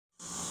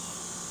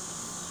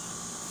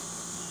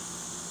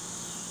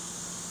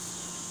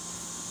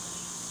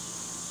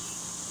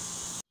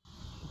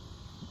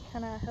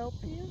help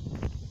you?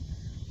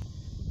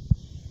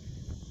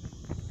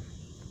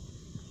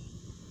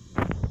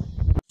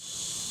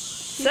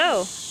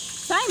 So,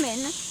 Simon,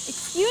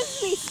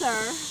 excuse me,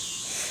 sir.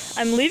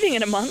 I'm leaving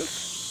in a month.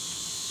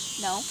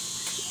 No.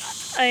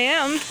 I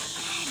am.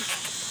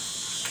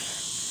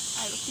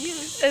 I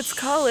refuse. It's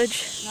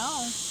college.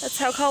 No. That's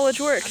how college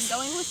works. I'm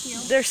going with you.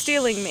 They're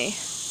stealing me.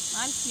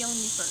 I'm stealing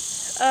you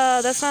first.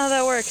 That's not how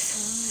that works.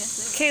 Yes,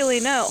 it is.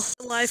 Kaylee, no.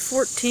 July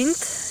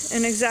 14th,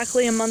 in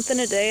exactly a month and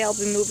a day, I'll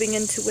be moving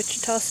into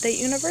Wichita State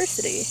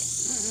University.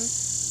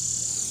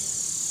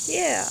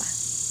 Yeah.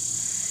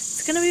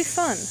 It's gonna be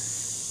fun. No,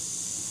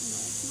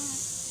 it's not.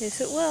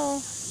 Yes, it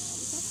will.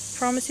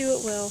 Promise you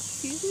it will.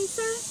 Excuse me,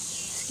 sir?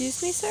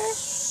 Excuse me, sir?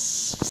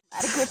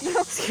 With you.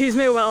 Excuse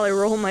me while I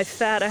roll my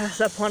fat ass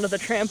up onto the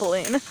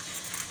trampoline.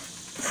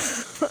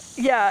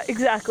 Yeah,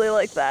 exactly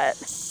like that.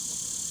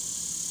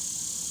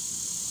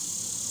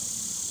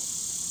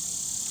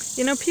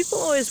 You know, people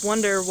always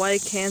wonder why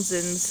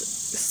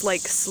Kansans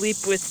like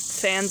sleep with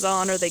fans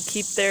on, or they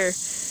keep their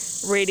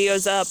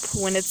radios up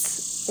when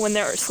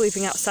they're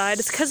sleeping outside.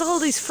 It's because all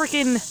these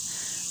freaking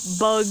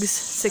bugs,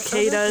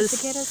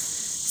 cicadas.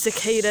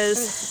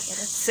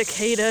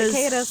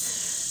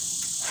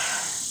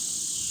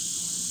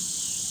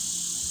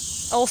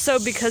 Also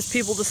because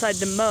people decide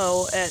to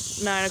mow at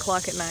 9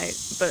 o'clock at night,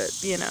 but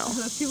you know. Are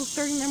those people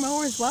starting their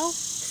mower as well?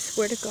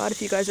 Swear to God,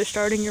 if you guys are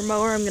starting your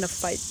mower, I'm gonna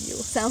fight you.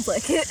 Sounds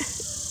like it.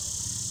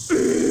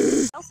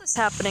 What else is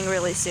happening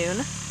really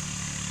soon?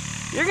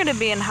 You're gonna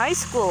be in high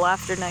school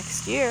after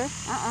next year.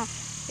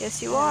 Yes,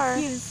 you are.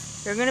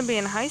 You're gonna be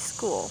in high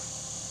school.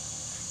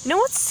 You know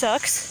what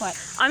sucks? What?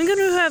 I'm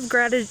gonna have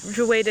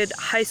graduated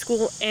high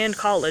school and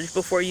college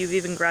before you've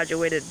even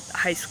graduated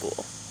high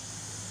school.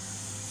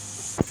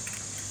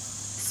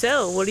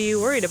 So, what are you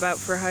worried about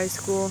for high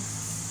school?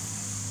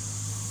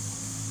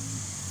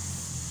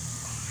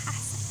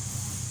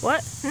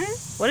 What?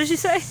 What did you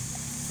say?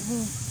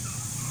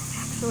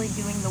 Actually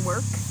doing the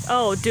work.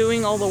 Oh,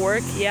 doing all the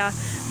work? Yeah.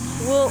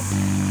 Well,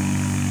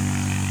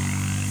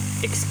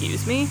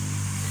 excuse me?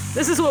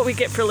 This is what we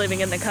get for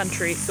living in the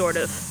country, sort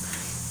of.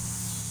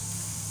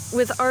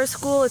 With our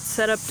school, it's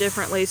set up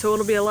differently, so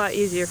it'll be a lot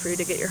easier for you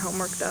to get your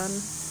homework done.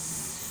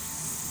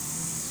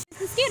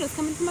 Mosquitoes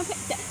coming from my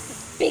picture.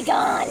 Be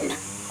gone!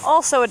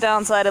 Also a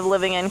downside of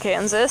living in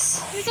Kansas.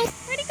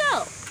 Where'd he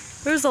go?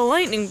 There's a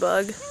lightning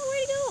bug. Yeah, where'd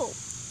he go?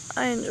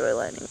 I enjoy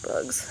lightning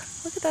bugs.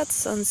 Look at that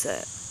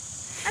sunset.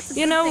 That's a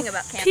You good know, thing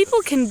about Kansas.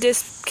 people can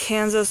diss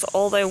Kansas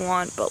all they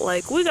want, but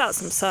like, we got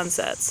some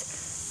sunsets.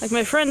 Like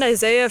my friend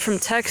Isaiah from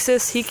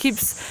Texas, he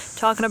keeps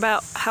talking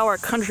about how our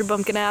country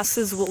bumpkin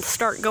asses will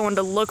start going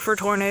to look for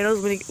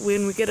tornadoes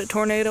when we get a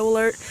tornado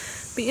alert.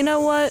 But you know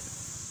what?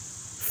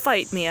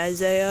 Fight me,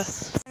 Isaiah.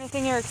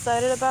 Anything you're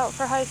excited about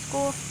for high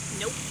school?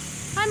 Nope.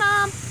 Hi,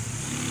 Mom.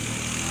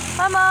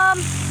 Hi,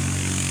 Mom.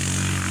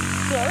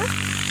 Hello?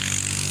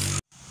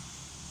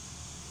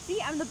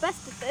 See, I'm the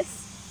best at this.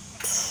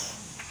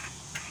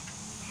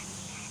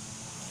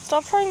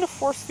 Stop trying to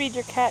force feed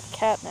your cat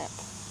catnip.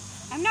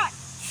 I'm not.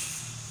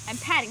 I'm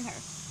patting her.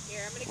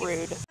 Here, I'm gonna get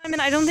Rude. I mean,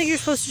 I don't think you're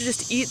supposed to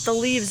just eat the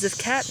leaves of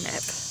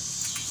catnip.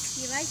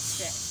 He likes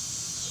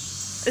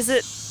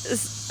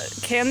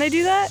it. Can they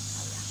do that?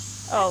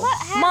 Oh,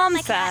 mom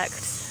fact.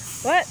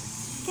 What?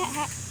 Cat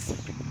hat.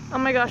 Oh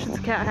my gosh, it's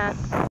a cat hat.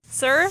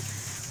 Sir,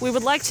 we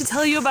would like to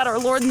tell you about our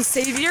Lord and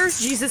Savior,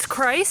 Jesus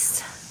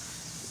Christ,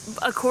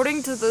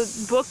 according to the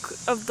Book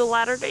of the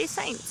Latter-day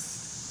Saints.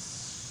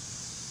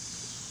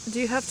 Do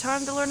you have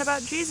time to learn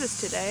about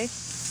Jesus today?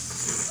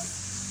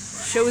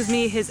 Shows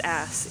me his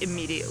ass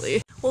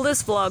immediately. Well,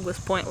 this vlog was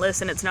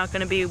pointless and it's not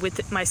going to be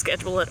with my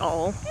schedule at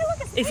all. Hey,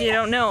 look, If you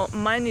don't know,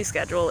 my new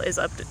schedule is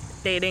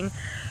updating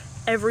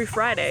every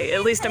Friday.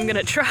 At least I'm going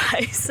to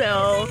try,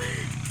 so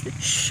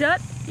shut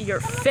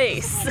your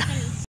face.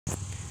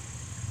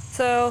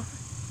 So,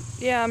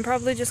 yeah, I'm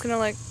probably just going to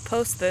like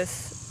post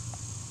this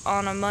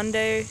on a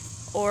Monday,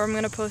 or I'm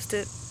going to post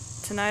it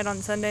tonight on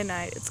Sunday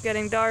night. It's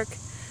getting dark.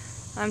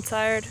 I'm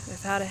tired.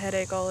 I've had a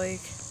headache all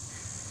week.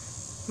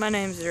 My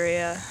name's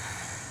Ria.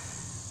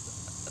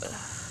 Ugh.